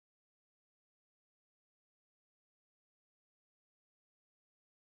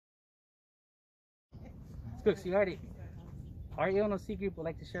Look, so you heard it. Our ENLC group would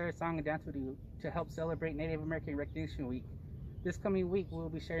like to share a song and dance with you to help celebrate Native American Recognition Week. This coming week, we'll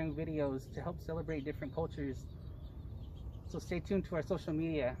be sharing videos to help celebrate different cultures. So stay tuned to our social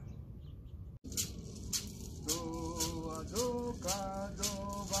media.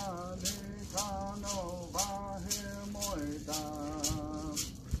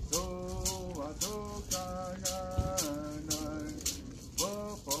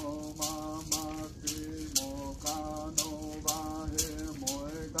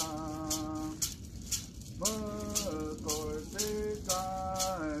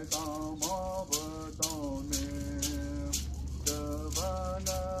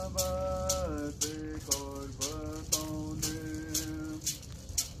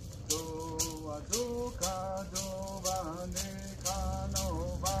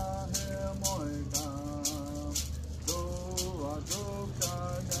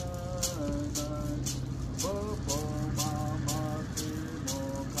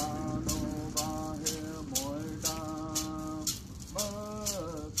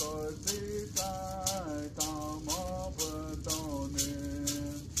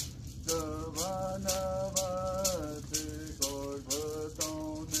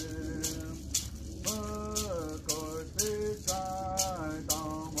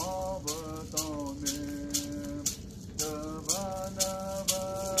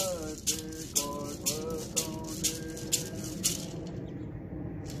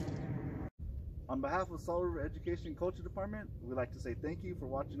 On behalf of Salt River Education and Culture Department, we'd like to say thank you for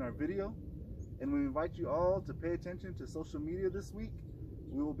watching our video, and we invite you all to pay attention to social media this week.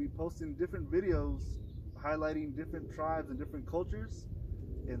 We will be posting different videos highlighting different tribes and different cultures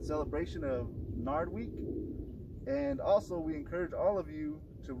in celebration of NARD Week. And also we encourage all of you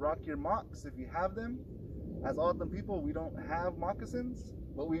to rock your mocks if you have them. As O'odham people, we don't have moccasins,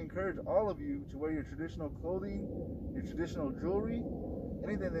 but we encourage all of you to wear your traditional clothing, your traditional jewelry,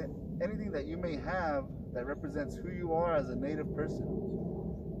 anything that you may have that represents who you are as a Native person.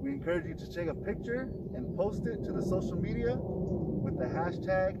 We encourage you to take a picture and post it to the social media with the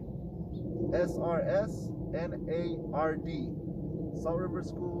hashtag SRSNARD, Salt River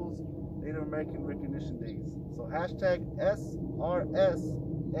Schools Native American Recognition Days. So hashtag SRSNARD.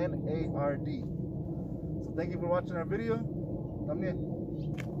 So thank you for watching our video. También.